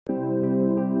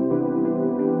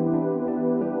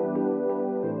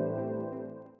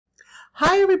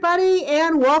Hi, everybody,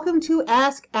 and welcome to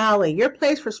Ask Allie, your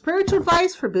place for spiritual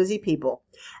advice for busy people.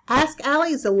 Ask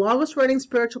Allie is the longest running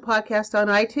spiritual podcast on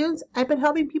iTunes. I've been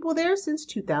helping people there since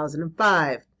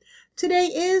 2005. Today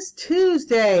is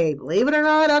Tuesday, believe it or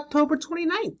not, October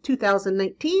 29th,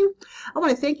 2019. I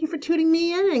want to thank you for tuning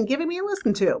me in and giving me a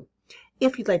listen to.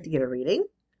 If you'd like to get a reading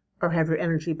or have your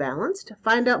energy balanced,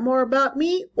 find out more about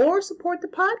me, or support the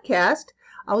podcast,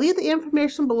 I'll leave the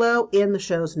information below in the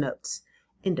show's notes.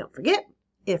 And don't forget,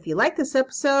 if you like this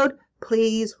episode,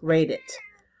 please rate it.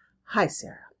 Hi,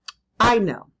 Sarah. I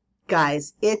know,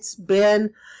 guys, it's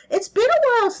been a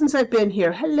while since I've been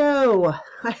here. Hello.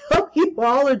 I hope you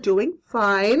all are doing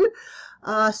fine.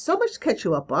 So much to catch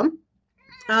you up on.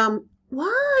 What?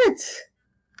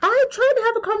 I'm trying to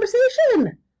have a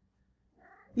conversation.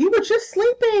 You were just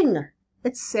sleeping.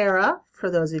 It's Sarah,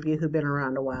 for those of you who've been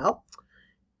around a while.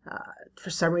 For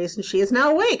some reason, she is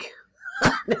now awake.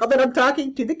 Now that I'm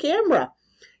talking to the camera.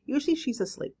 Usually she's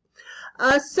asleep.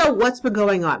 So what's been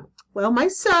going on? Well, my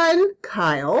son,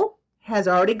 Kyle, has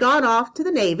already gone off to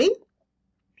the Navy.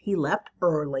 He left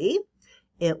early.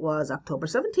 It was October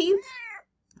 17th.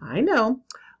 I know,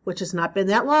 which has not been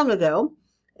that long ago.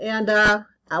 And I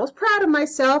was proud of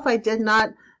myself. I did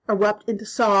not erupt into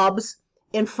sobs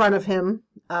in front of him.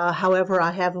 However, I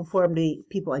have informed the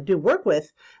people I do work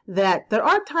with that there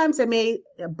are times I may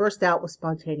burst out with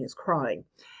spontaneous crying.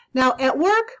 Now, at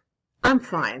work, I'm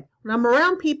fine. When I'm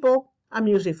around people, I'm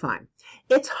usually fine.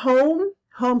 It's home.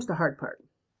 Home's the hard part.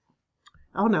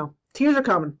 Oh, no. Tears are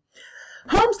coming.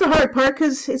 Home's the hard part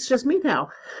because it's just me now.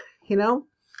 You know?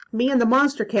 Me and the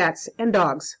monster cats and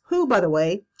dogs, who, by the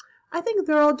way, I think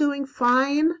they're all doing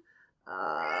fine.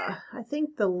 I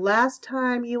think the last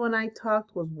time you and I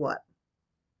talked was what?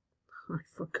 I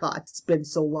forgot. It's been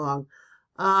so long.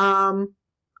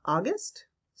 August?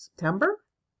 September?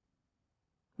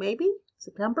 Maybe?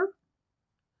 September?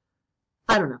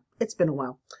 I don't know. It's been a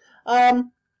while. They're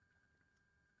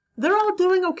all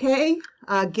doing okay.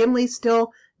 Gimli's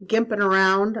still gimping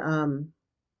around.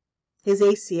 His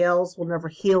ACLs will never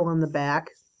heal on the back.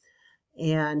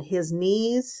 And his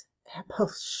knees have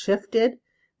both shifted.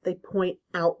 They point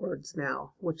outwards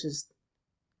now, which is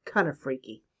kind of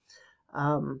freaky.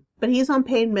 But he's on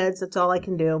pain meds. That's all I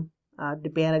can do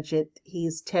to manage it.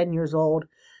 He's 10 years old.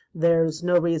 There's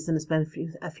no reason to spend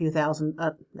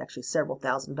several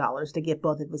 $1,000s to get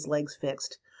both of his legs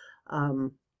fixed.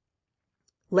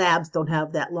 Labs don't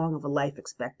have that long of a life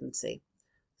expectancy.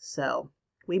 So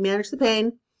we manage the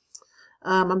pain.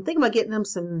 I'm thinking about getting him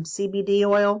some CBD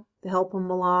oil to help him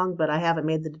along, but I haven't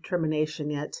made the determination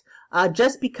yet.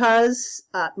 Just because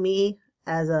me,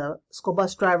 as a school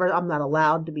bus driver, I'm not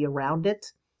allowed to be around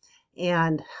it.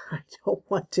 And I don't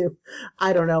want to,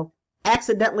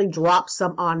 accidentally drop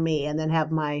some on me and then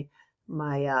have my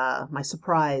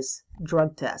surprise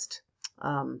drug test.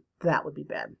 That would be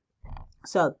bad.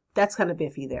 So that's kind of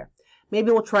iffy there.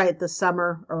 Maybe we'll try it this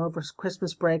summer or over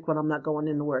Christmas break when I'm not going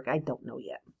into work. I don't know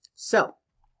yet. So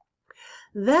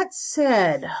that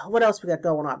said, what else we got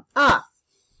going on?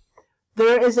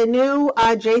 There is a new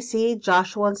JC,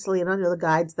 Joshua and Selena, they're the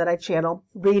guides that I channel,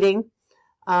 reading.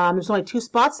 There's only 2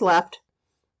 spots left.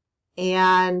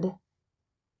 And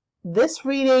this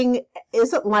reading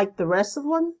isn't like the rest of the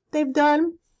one they've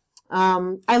done.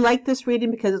 I like this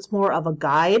reading because it's more of a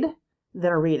guide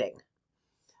than a reading.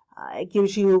 It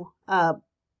gives you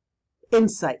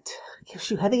insight.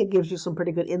 I think it gives you some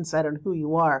pretty good insight on who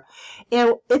you are.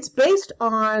 And it's based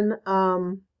on,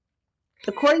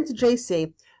 according to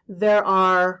JC, there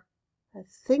are,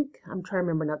 I'm trying to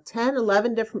remember now, 10,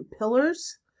 11 different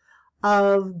pillars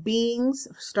of beings,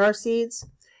 of starseeds.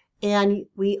 And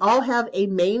we all have a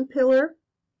main pillar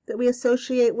that we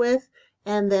associate with,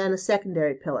 and then a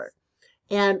secondary pillar.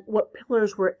 And what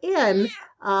pillars we're in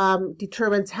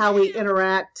determines how we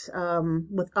interact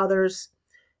with others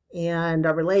and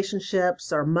our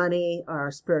relationships, our money,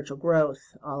 our spiritual growth,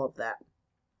 all of that.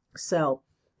 So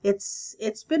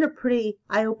it's been a pretty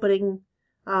eye-opening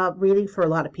reading for a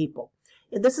lot of people.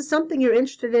 If this is something you're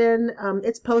interested in,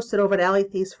 it's posted over at Allie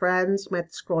Thief's Friends. You might have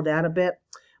to scroll down a bit,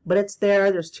 but it's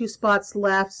there. There's 2 spots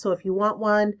left, so if you want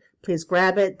one, please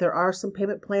grab it. There are some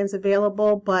payment plans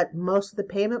available, but most of the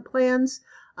payment plans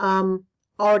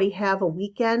already have a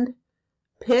weekend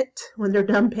picked when they're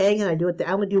done paying, and I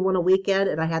only do one a weekend,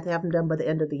 and I have to have them done by the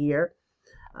end of the year.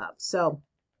 So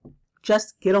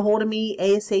just get a hold of me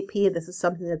ASAP if this is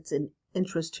something that's in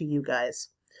interest to you guys.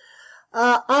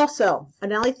 Also,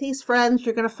 on Allie Thief's Friends,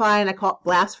 you're going to find, I call it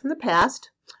Blast from the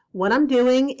Past. What I'm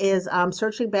doing is I'm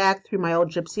searching back through my old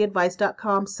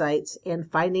gypsyadvice.com sites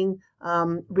and finding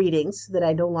readings that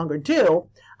I no longer do.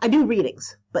 I do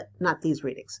readings, but not these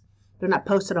readings. they're not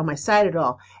posted on my site at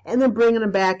all. And then bringing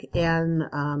them back and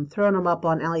throwing them up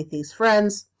on Allie Thieves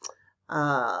Friends.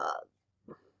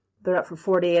 They're up for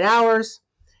 48 hours,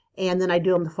 and then I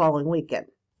do them the following weekend.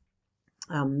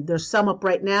 There's some up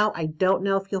right now. I don't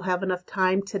know if you'll have enough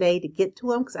time today to get to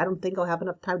them, because I don't think I'll have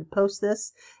enough time to post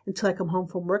this until I come home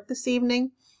from work this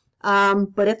evening.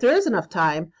 But if there is enough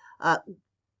time,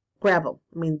 grab them.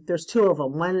 I mean, there's two of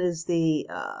them. One is the,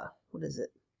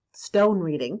 stone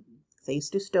reading. They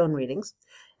used to do stone readings.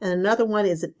 And another one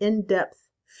is an in-depth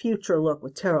future look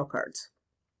with tarot cards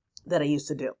that I used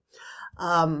to do.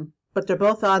 But they're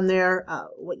both on there.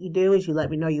 What you do is you let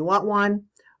me know you want one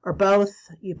or both.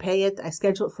 You pay it. I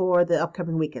schedule it for the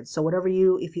upcoming weekend. So whatever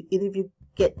if either of you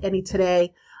get any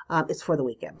today, it's for the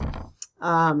weekend.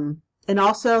 And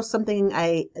also something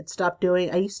I had stopped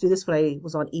doing. I used to do this when I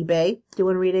was on eBay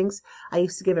doing readings. I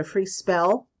used to give a free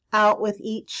spell out with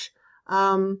each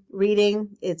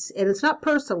reading. It's not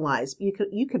personalized. You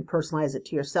can personalize it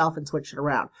to yourself and switch it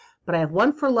around. But I have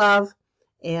one for love,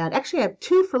 and actually I have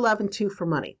two for love and two for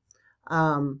money.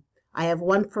 I have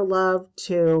one for love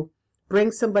to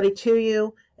bring somebody to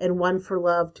you, and one for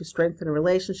love to strengthen a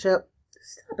relationship.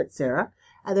 Stop it, Sarah.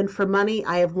 And then for money,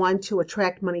 I have one to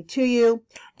attract money to you,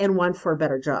 and one for a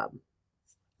better job.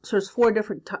 So there's 4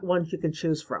 different ones you can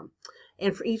choose from.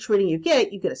 And for each reading you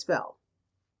get a spell.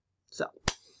 So,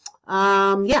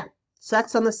 yeah. So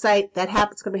that's on the site.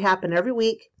 It's going to happen every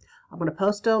week. I'm going to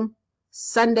post them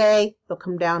Sunday. They'll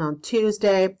come down on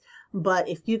Tuesday. But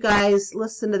if you guys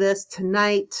listen to this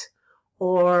tonight,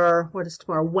 or what is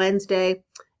tomorrow, Wednesday,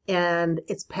 and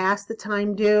it's past the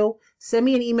time due, send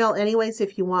me an email anyways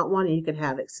if you want one, and you can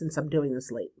have it since I'm doing this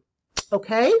late.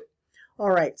 Okay? All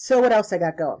right. So what else I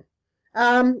got going?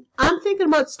 I'm thinking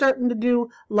about starting to do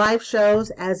live shows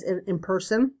as in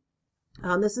person.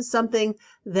 This is something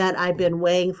that I've been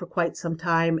weighing for quite some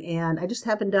time, and I just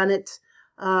haven't done it.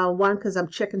 One, because I'm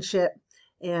chicken shit,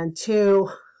 and two,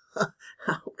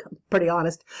 I'm pretty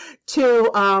honest, two,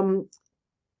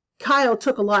 Kyle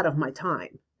took a lot of my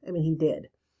time. I mean, he did.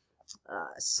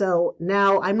 So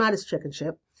now I'm not as chicken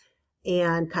shit,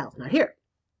 and Kyle's not here.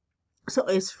 So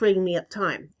it's freeing me up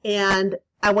time. And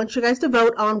I want you guys to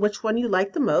vote on which one you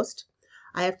like the most.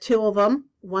 I have 2 of them.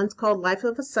 One's called Life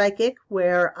of a Psychic,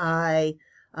 where I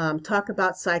talk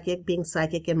about being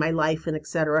psychic in my life, and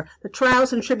etc. The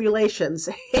trials and tribulations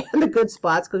and the good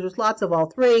spots, because there's lots of all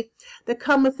 3 that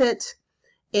come with it.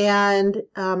 And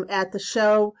at the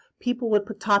show, people would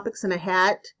put topics in a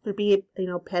hat. There'd be,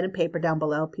 pen and paper down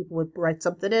below. People would write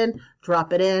something in,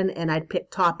 drop it in, and I'd pick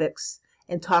topics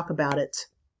and talk about it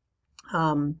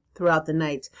throughout the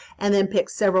night. And then pick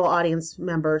several audience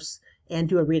members and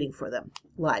do a reading for them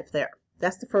live there.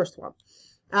 That's the first one.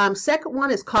 Second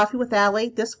one is Coffee with Allie.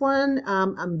 This one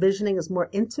I'm envisioning is more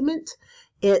intimate.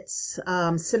 It's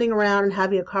sitting around and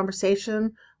having a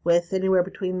conversation with anywhere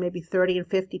between maybe 30 and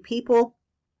 50 people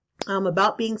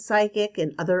about being psychic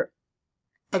and other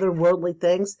worldly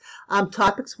things.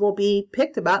 Topics will be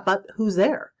picked about who's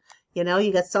there. You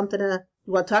got something you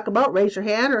want to talk about, raise your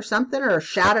hand or something, or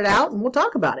shout it out, and we'll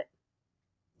talk about it.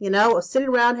 Sitting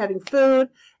around having food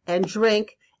and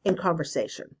drink in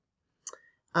conversation.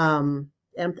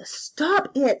 And stop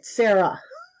it, Sarah.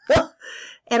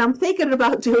 And I'm thinking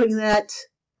about doing that.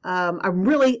 I'm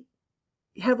really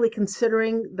heavily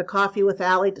considering the Coffee with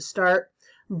Allie to start,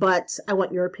 but I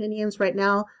want your opinions right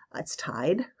now. It's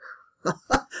tied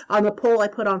on the poll I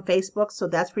put on Facebook, so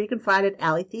that's where you can find it,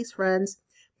 Allie Thieves Friends.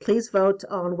 Please vote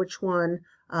on which one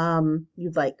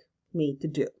you'd like me to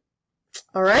do.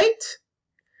 All right?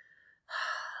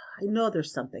 I know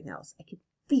there's something else. I can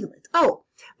feel it. Oh,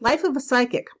 Life of a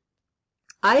Psychic.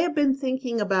 I have been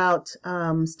thinking about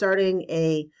starting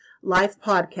a live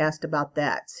podcast about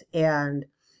that, and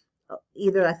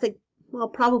either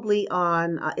probably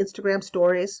on Instagram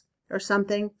stories or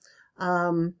something.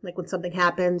 Like when something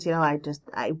happens,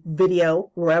 I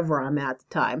video wherever I'm at the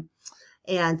time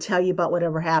and tell you about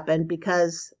whatever happened,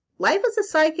 because life as a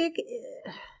psychic,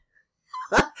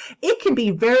 it can be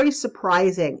very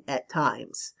surprising at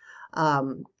times.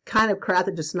 Kind of crap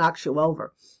that just knocks you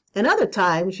over. And other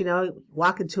times, you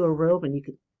walk into a room and you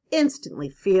can instantly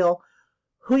feel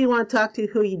who you want to talk to,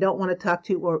 who you don't want to talk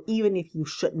to, or even if you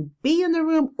shouldn't be in the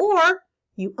room or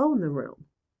you own the room.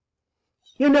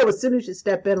 As soon as you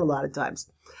step in a lot of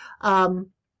times.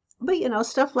 But,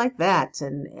 stuff like that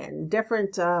and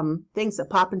different things that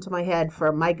pop into my head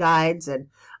for my guides and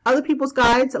other people's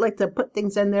guides that like to put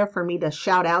things in there for me to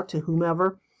shout out to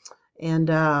whomever. And,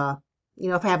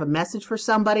 if I have a message for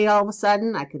somebody all of a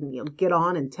sudden, I can get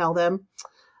on and tell them.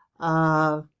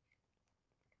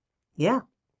 Yeah.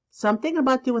 So I'm thinking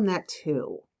about doing that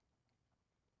too.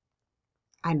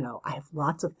 I know, I have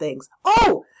lots of things.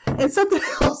 Oh, and something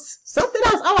else. Something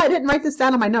else. Oh, I didn't write this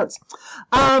down on my notes.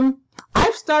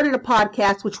 I've started a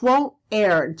podcast which won't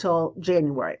air until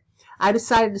January. I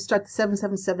decided to start the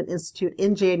 777 Institute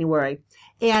in January,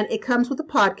 and it comes with a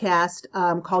podcast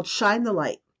called Shine the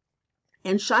Light.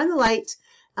 And Shine the Light,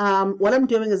 what I'm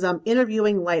doing is I'm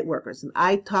interviewing light workers. And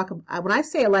when I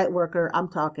say a light worker, I'm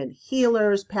talking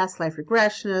healers, past life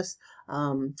regressionists,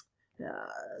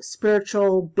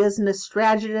 spiritual business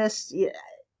strategists,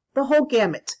 the whole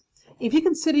gamut. If you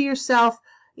consider yourself,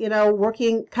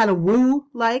 working kind of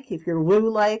woo-like, if you're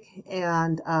woo-like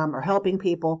and are helping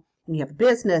people and you have a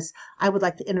business, I would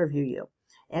like to interview you.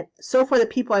 And so far, the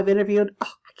people I've interviewed, I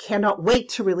cannot wait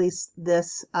to release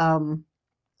this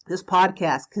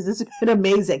podcast because this has been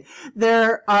amazing.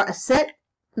 There are a set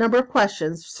number of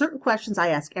questions, certain questions I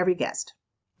ask every guest.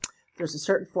 There's a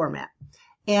certain format.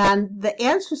 And the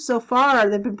answers so far,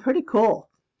 they've been pretty cool.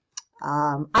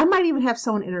 I might even have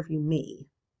someone interview me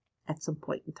at some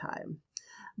point in time.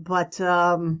 But,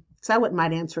 because I wouldn't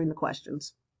mind answering the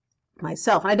questions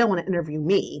myself. I don't want to interview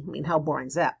me. I mean, how boring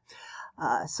is that?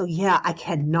 So yeah, I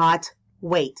cannot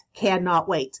wait. Cannot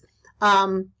wait.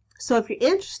 So if you're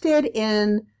interested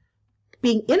in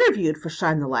being interviewed for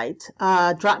Shine the Light,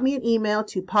 drop me an email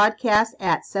to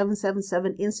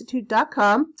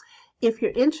podcast@777institute.com. If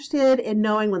you're interested in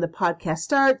knowing when the podcast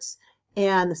starts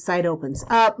and the site opens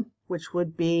up, which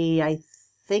would be, I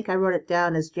think I wrote it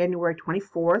down as January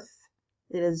 24th.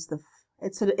 It's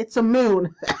a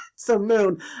moon. It's a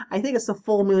moon. I think it's a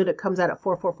full moon. It comes out at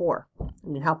 444. I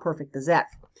mean, how perfect is that?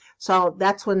 So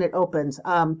that's when it opens.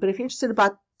 But if you're interested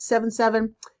about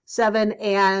 777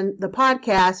 and the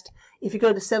podcast, if you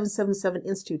go to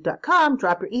 777institute.com,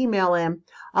 drop your email in,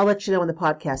 I'll let you know when the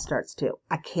podcast starts too.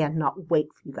 I cannot wait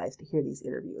for you guys to hear these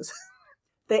interviews.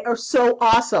 They are so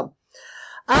awesome.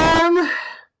 I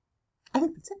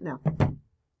think that's it now.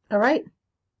 All right.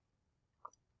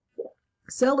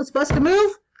 So let's bust a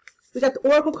move. We got the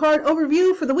Oracle card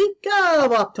overview for the week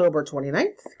of October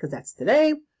 29th, because that's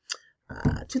today,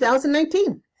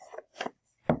 2019.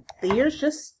 The year's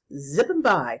just zipping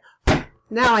by.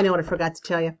 Now I know what I forgot to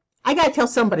tell you. I got to tell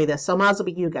somebody this, so I might as well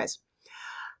be you guys.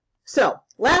 So,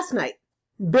 last night,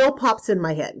 Bill pops in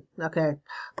my head, okay?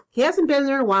 He hasn't been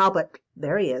there in a while, but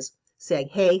there he is, saying,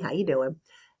 hey, how you doing?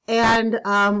 And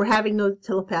we're having those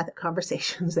telepathic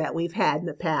conversations that we've had in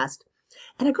the past.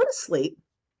 And I go to sleep,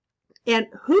 and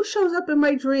who shows up in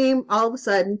my dream all of a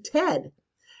sudden? Ted.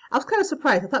 I was kind of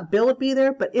surprised. I thought Bill would be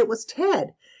there, but it was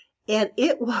Ted. And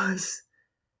it was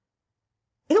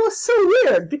so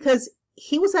weird because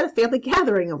he was at a family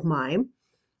gathering of mine,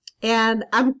 and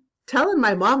I'm telling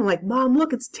my mom, I'm like, Mom,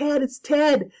 look, it's Ted, it's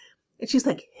Ted. And she's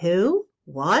like, who?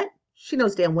 What? She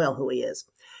knows damn well who he is.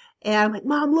 And I'm like,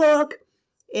 Mom, look.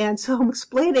 And so I'm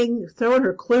explaining, throwing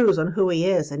her clues on who he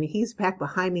is, and he's back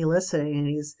behind me listening, and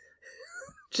he's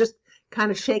just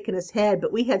kind of shaking his head.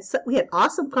 But we had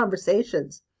awesome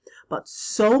conversations about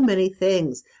so many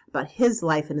things, about his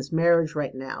life and his marriage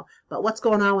right now, about what's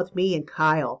going on with me and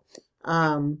Kyle.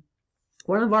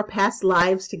 One of our past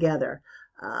lives together,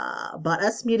 about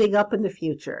us meeting up in the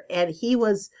future. And he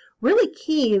was really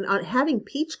keen on having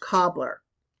peach cobbler.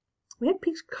 We had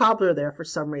peach cobbler there for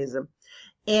some reason.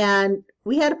 And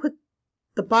we had to put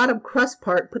the bottom crust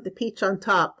part, put the peach on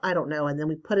top. I don't know. And then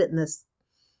we put it in this,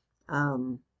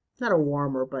 not a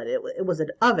warmer, but it was an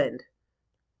oven.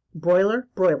 Broiler.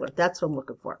 That's what I'm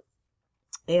looking for.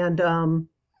 And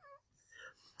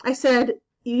I said,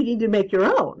 you need to make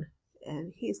your own.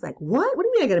 And he's like, what? What do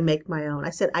you mean I got to make my own?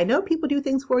 I said, I know people do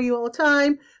things for you all the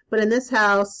time, but in this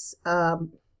house,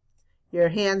 your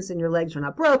hands and your legs are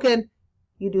not broken.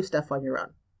 You do stuff on your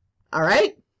own. All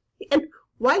right? And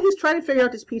while he's trying to figure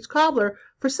out this peach cobbler,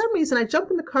 for some reason, I jump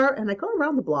in the car and I go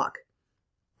around the block.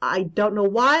 I don't know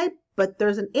why, but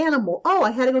there's an animal. Oh,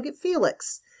 I had to go get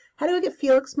Felix.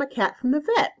 My cat, from the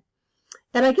vet.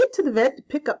 And I get to the vet to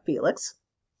pick up Felix.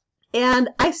 And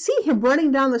I see him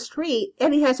running down the street,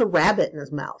 and he has a rabbit in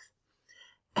his mouth.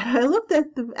 And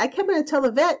I came in to tell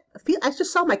the vet, I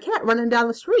just saw my cat running down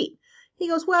the street. He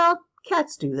goes, well,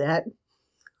 cats do that. I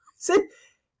said,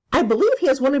 I believe he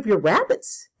has one of your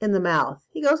rabbits in the mouth.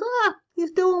 He goes,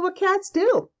 he's doing what cats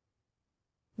do.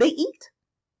 They eat.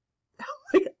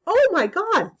 Like, oh my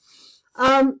God.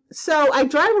 So I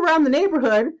drive around the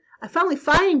neighborhood. I finally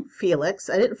find Felix.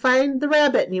 I didn't find the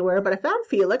rabbit anywhere, but I found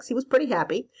Felix. He was pretty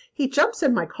happy. He jumps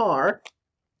in my car,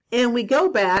 and we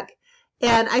go back,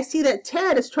 and I see that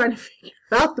Ted is trying to figure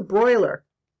out the broiler.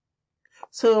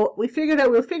 So we figured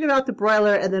out the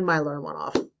broiler, and then my alarm went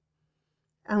off.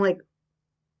 I'm like,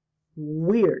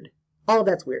 weird. All of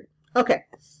that's weird. Okay,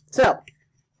 so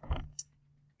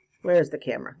Where's the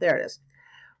camera? There it is.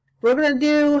 We're going to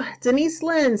do Denise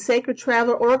Linn, Sacred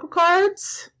Traveler Oracle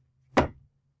cards.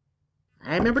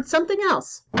 I remembered something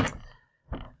else. I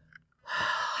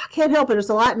can't help it. There's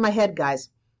a lot in my head, guys.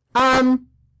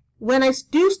 When I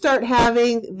do start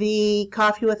having the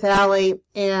Coffee with Allie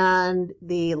and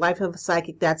the Life of a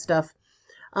Psychic, that stuff,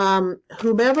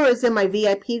 whomever is in my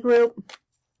VIP group,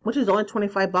 which is only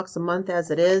 $25 a month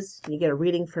as it is, you get a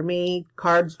reading for me,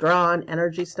 cards drawn,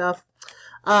 energy stuff.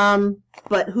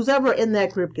 But who's ever in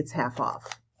that group gets half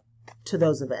off to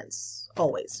those events,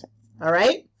 always. All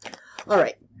right? All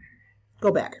right.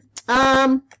 Go back.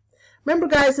 Remember,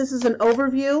 guys, this is an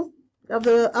overview of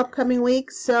the upcoming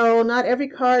week, so not every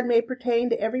card may pertain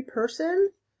to every person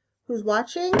who's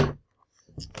watching.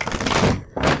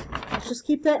 Let's just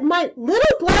keep that in mind.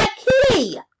 Little Black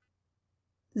Kitty!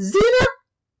 Zena,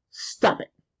 stop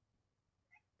it.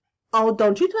 Oh,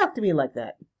 don't you talk to me like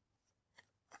that.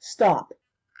 Stop.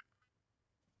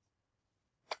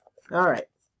 All right.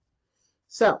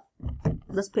 So,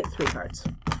 let's pick 3 cards.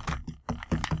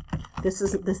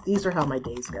 These are how my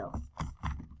days go.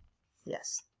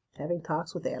 Yes. Having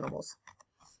talks with animals.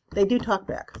 They do talk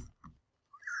back.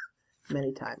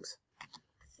 Many times.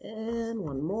 And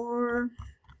one more.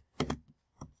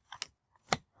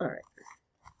 All right.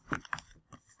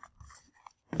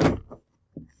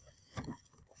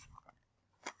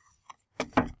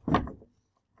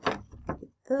 Get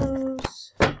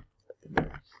those. Put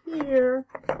them here.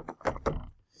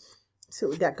 Let's see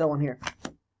what we got going here.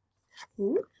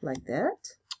 Ooh, like that.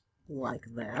 Like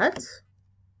that.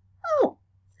 Oh!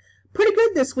 Pretty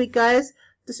good this week, guys,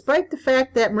 despite the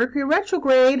fact that Mercury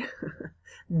retrograde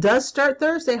does start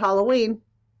Thursday, Halloween.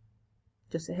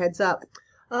 Just a heads up.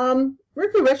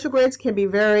 Mercury retrogrades can be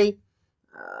very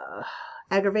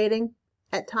aggravating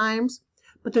at times,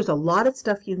 but there's a lot of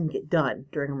stuff you can get done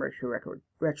during a Mercury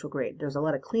retrograde. There's a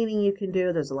lot of cleaning you can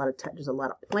do. There's a lot of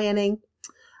planning.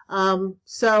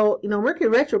 So, Mercury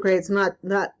retrograde is not,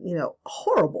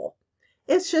 horrible.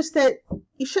 It's just that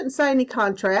you shouldn't sign any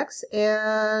contracts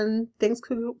and things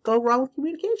could go wrong with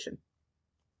communication.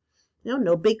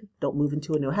 Don't move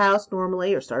into a new house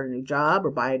normally or start a new job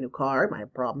or buy a new car. You might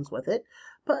have problems with it.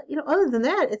 But, other than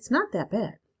that, it's not that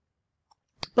bad.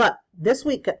 But this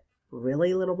week,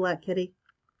 really, Little Black Kitty?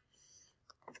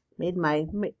 Made my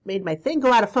thing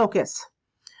go out of focus.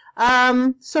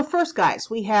 So first, guys,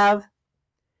 we have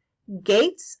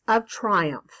Gates of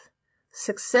Triumph.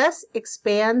 Success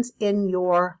expands in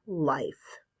your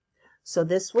life. So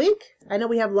this week, I know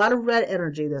we have a lot of red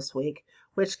energy this week,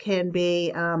 which can be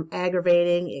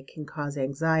aggravating. It can cause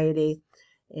anxiety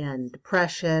and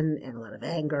depression and a lot of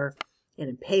anger and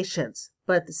impatience.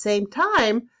 But at the same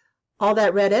time, all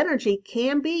that red energy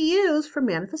can be used for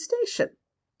manifestation.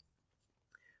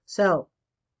 So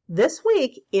this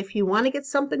week, if you want to get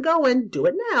something going, do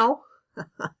it now.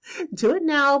 Do it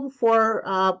now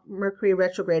before Mercury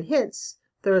retrograde hits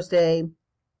Thursday.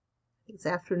 It's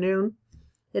afternoon.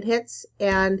 It hits,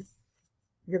 and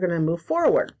you're going to move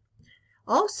forward.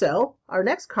 Also, our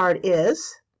next card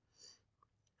is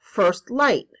First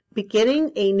Light,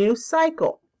 beginning a new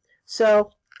cycle.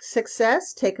 So,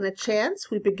 success, taking a chance,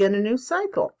 we begin a new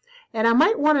cycle. And I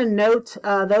might want to note,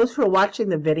 those who are watching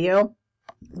the video,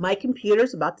 my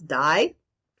computer's about to die.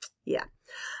 Yeah.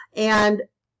 And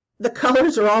the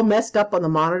colors are all messed up on the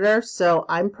monitor, so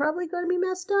I'm probably going to be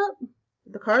messed up.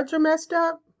 The cards are messed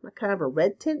up. Kind of a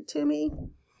red tint to me.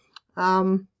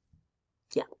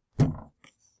 Yeah.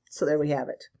 So there we have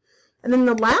it. And then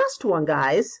the last one,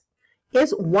 guys,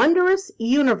 is Wondrous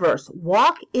Universe.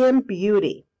 Walk in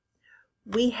Beauty.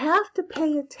 We have to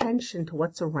pay attention to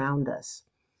what's around us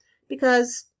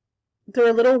because there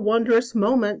are little wondrous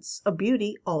moments of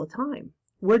beauty all the time.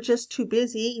 We're just too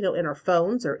busy, in our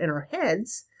phones or in our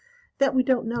heads that we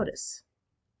don't notice.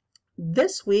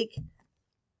 This week,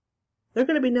 they're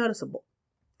going to be noticeable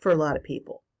for a lot of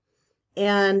people.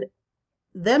 And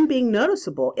them being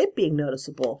noticeable, it being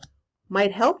noticeable,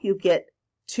 might help you get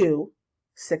to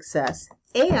success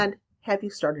and have you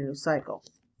start a new cycle.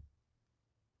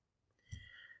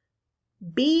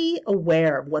 Be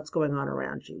aware of what's going on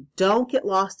around you. Don't get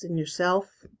lost in yourself.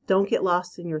 Don't get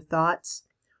lost in your thoughts.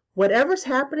 Whatever's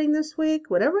happening this week,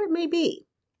 whatever it may be,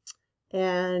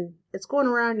 and it's going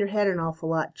around your head an awful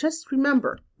lot, just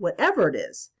remember, whatever it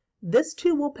is, this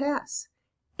too will pass.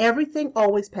 Everything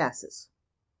always passes.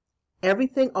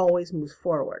 Everything always moves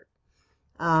forward.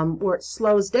 Where it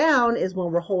slows down is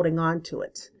when we're holding on to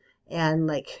it and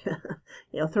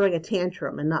throwing a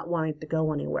tantrum and not wanting to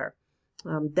go anywhere.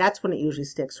 That's when it usually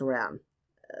sticks around.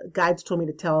 Guides told me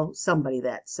to tell somebody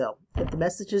that, so if the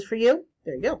message is for you,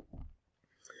 there you go.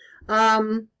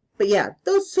 But yeah,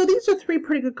 these are 3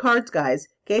 pretty good cards, guys.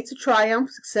 Gates of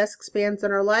Triumph, Success Expands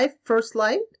on Our Life, First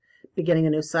Light, Beginning a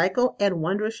New Cycle, and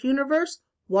Wondrous Universe,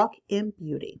 Walk in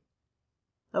Beauty.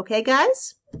 Okay,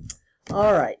 guys?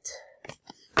 All right.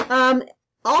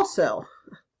 Also,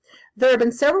 there have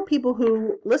been several people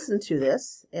who listened to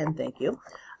this, and thank you,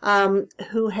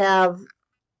 who have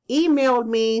emailed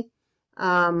me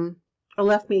or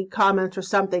left me comments or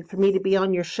something for me to be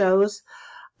on your shows.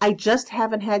 I just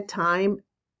haven't had time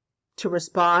to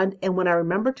respond, and when I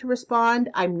remember to respond,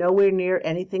 I'm nowhere near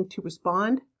anything to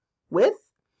respond with.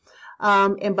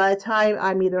 And by the time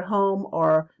I'm either home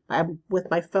or I'm with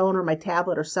my phone or my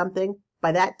tablet or something,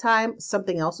 by that time,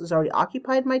 something else has already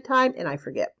occupied my time, and I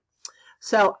forget.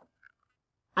 So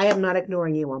I am not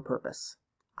ignoring you on purpose.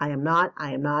 I am not.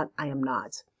 In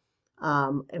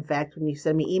fact, when you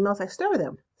send me emails, I stir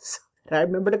them so that I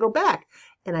remember to go back,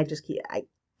 and I just keep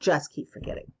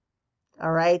forgetting.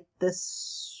 All right,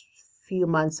 this few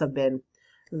months have been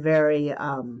very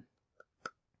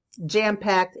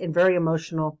jam-packed and very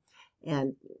emotional,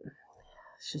 and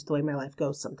it's just the way my life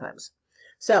goes sometimes.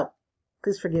 So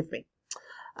please forgive me.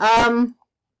 And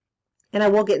I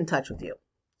will get in touch with you.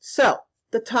 So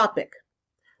the topic,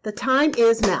 the time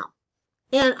is now.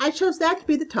 And I chose that to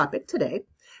be the topic today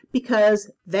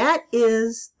because that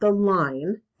is the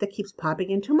line that keeps popping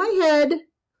into my head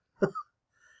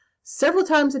several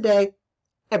times a day,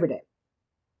 every day.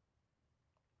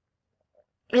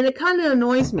 And it kind of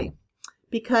annoys me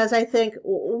because I think,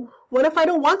 what if I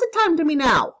don't want the time to be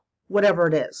now? Whatever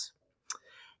it is.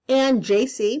 And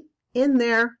JC, in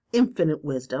their infinite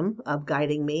wisdom of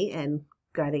guiding me and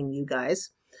guiding you guys,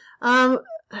 when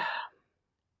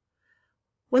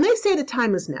they say the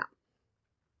time is now,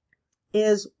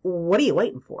 is what are you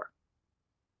waiting for?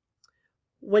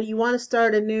 When you want to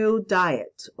start a new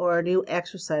diet or a new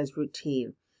exercise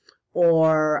routine,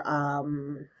 or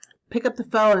pick up the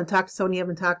phone and talk to someone you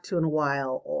haven't talked to in a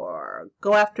while, or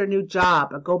go after a new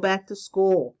job, or go back to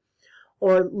school,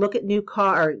 or look at new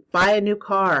car, or buy a new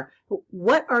car.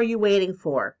 What are you waiting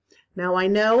for? Now, I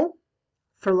know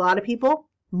for a lot of people,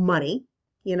 money,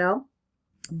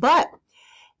 but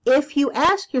if you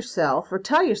ask yourself or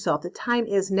tell yourself the time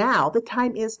is now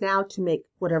to make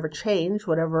whatever change,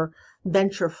 whatever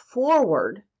venture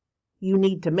forward you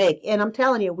need to make. And I'm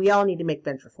telling you, we all need to make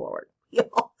venture forward.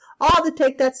 All to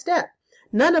take that step.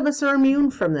 None of us are immune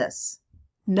from this.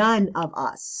 None of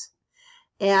us.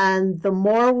 And the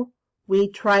more we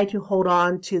try to hold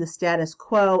on to the status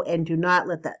quo and do not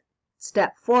let that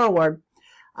step forward,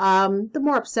 the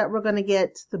more upset we're going to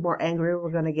get, the more angry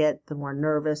we're going to get, the more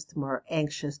nervous, the more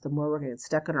anxious, the more we're going to get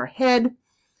stuck in our head.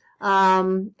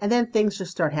 And then things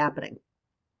just start happening.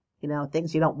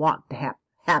 Things you don't want to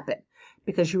happen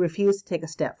because you refuse to take a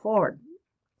step forward.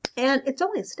 And it's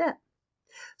only a step.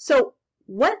 So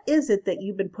what is it that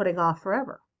you've been putting off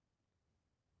forever?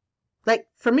 Like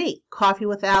for me, Coffee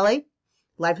with Allie,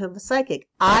 Life of a Psychic.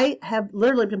 I have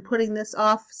literally been putting this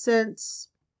off since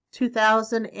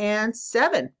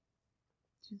 2007.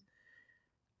 Of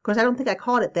course, I don't think I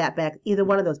called it that either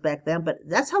one of those back then, but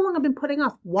that's how long I've been putting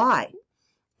off. Why?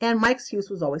 And my excuse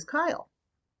was always Kyle.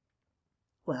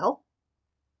 Well,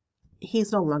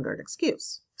 he's no longer an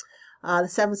excuse. The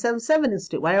 777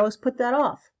 Institute, why I always put that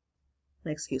off? My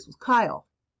excuse was Kyle.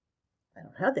 I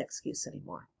don't have the excuse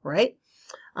anymore, right?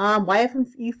 Why haven't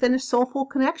you finished Soulful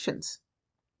Connections?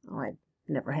 Oh, I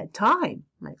never had time.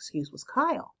 My excuse was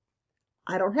Kyle.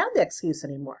 I don't have the excuse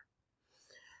anymore.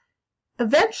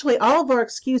 Eventually, all of our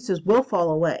excuses will fall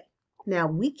away. Now,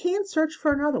 we can search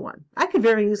for another one. I could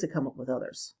very easily come up with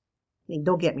others. I mean,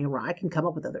 don't get me wrong. I can come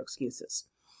up with other excuses.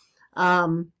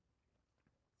 Mainly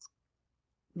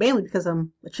because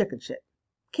I'm a chicken shit.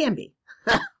 Can be.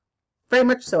 Very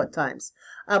much so at times.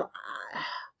 I'm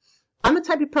the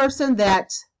type of person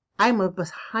that I'm a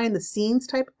behind the scenes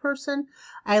type of person.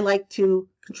 I like to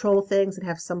control things and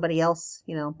have somebody else,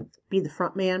 be the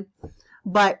front man.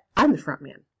 But I'm the front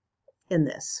man in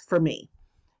this for me.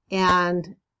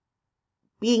 And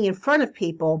being in front of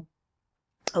people,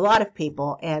 a lot of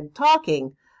people, and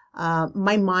talking,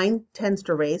 my mind tends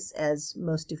to race, as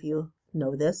most of you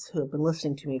know this, who have been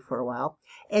listening to me for a while,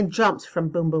 and jumps from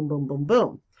boom, boom, boom, boom,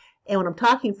 boom. And when I'm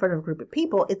talking in front of a group of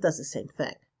people, it does the same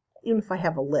thing. Even if I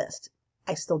have a list,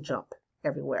 I still jump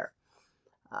everywhere.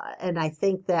 And I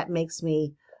think that makes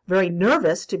me very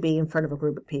nervous to be in front of a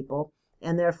group of people,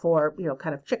 and therefore,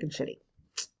 kind of chicken shitty.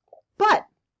 But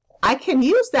I can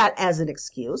use that as an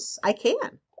excuse. I can.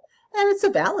 And it's a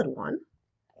valid one,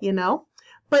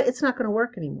 but it's not going to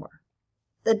work anymore.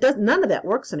 None of that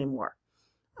works anymore.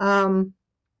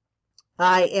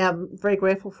 I am very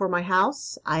grateful for my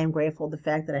house. I am grateful for the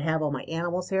fact that I have all my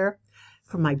animals here,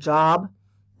 for my job,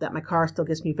 that my car still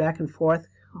gets me back and forth.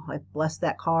 Oh, I bless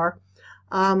that car.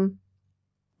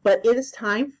 But it is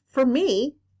time for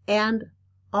me and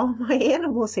all my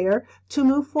animals here to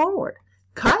move forward.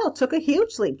 Kyle took a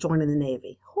huge leap joining the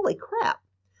Navy. Holy crap.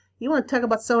 You want to talk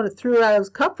about someone who threw it out of his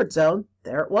comfort zone?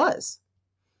 There it was.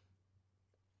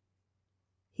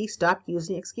 He stopped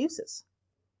using excuses.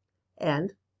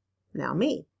 And now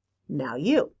me. Now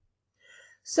you.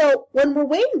 So when we're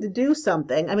waiting to do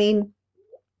something,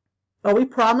 are we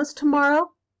promised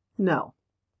tomorrow? No.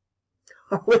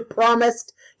 Are we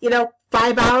promised,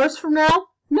 5 hours from now?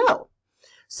 No.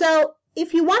 So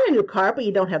if you want a new car but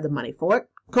you don't have the money for it,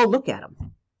 go look at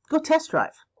them. Go test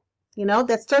drive.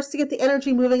 That starts to get the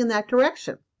energy moving in that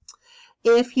direction.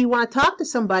 If you want to talk to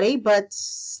somebody but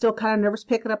still kind of nervous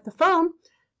picking up the phone,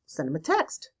 send them a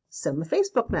text. Send them a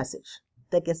Facebook message.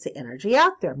 That gets the energy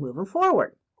out there, moving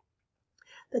forward.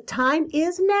 The time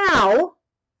is now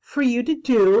for you to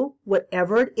do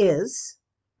whatever it is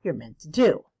you're meant to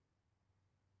do.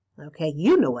 Okay,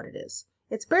 you know what it is.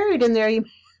 It's buried in there. You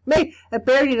may have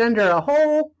buried it under a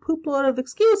whole poop load of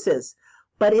excuses,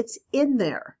 but it's in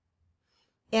there.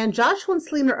 And Joshua and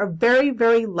Selena are very,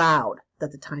 very loud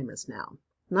that the time is now.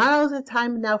 Not all the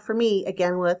time now for me,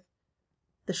 again, with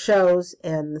the shows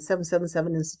and the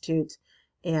 777 Institute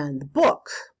and the book,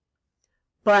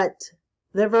 but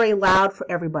they're very loud for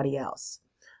everybody else.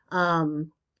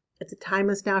 If the time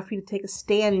is now for you to take a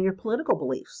stand in your political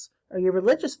beliefs or your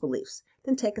religious beliefs,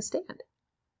 then take a stand.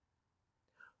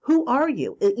 Who are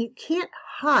you? You can't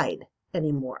hide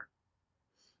anymore.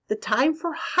 The time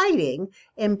for hiding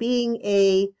and being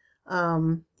a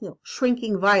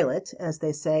shrinking violet, as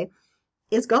they say,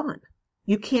 is gone.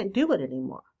 You can't do it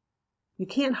anymore. You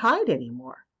can't hide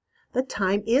anymore. The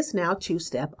time is now to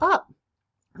step up.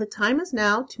 The time is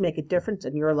now to make a difference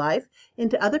in your life,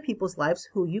 into other people's lives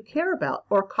who you care about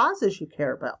or causes you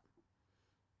care about.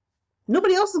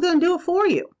 Nobody else is going to do it for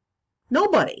you.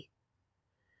 Nobody.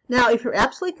 Now, if you're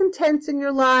absolutely content in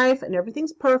your life and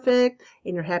everything's perfect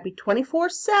and you're happy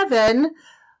 24/7,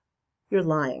 you're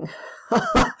lying.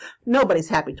 Nobody's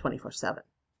happy 24/7.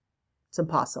 It's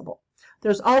impossible.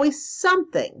 There's always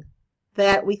something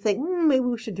that we think, maybe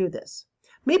we should do this.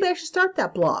 Maybe I should start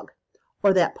that blog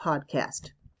or that podcast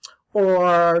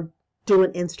or do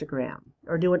an Instagram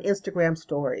or doing Instagram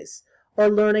stories or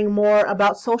learning more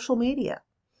about social media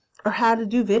or how to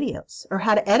do videos or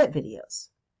how to edit videos.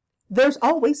 There's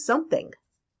always something.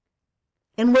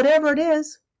 And whatever it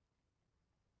is,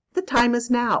 the time is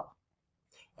now.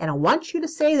 And I want you to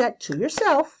say that to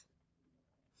yourself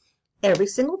every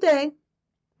single day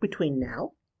between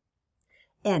now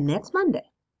and next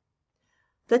Monday.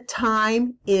 The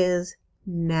time is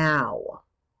now.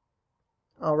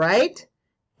 All right?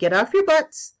 Get off your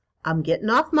butts. I'm getting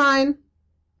off mine.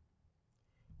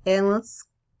 And let's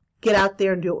get out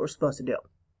there and do what we're supposed to do.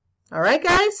 All right,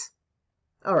 guys?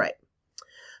 All right.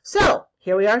 So,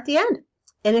 here we are at the end.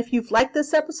 And if you've liked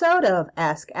this episode of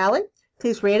Ask Allie,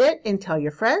 please rate it and tell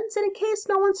your friends. And in case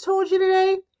no one's told you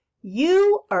today,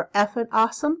 you are effing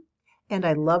awesome. And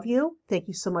I love you. Thank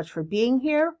you so much for being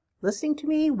here, listening to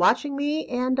me, watching me,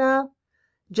 and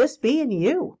just being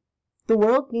you. The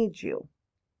world needs you.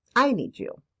 I need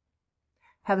you.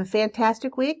 Have a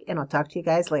fantastic week, and I'll talk to you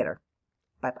guys later.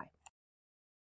 Bye-bye.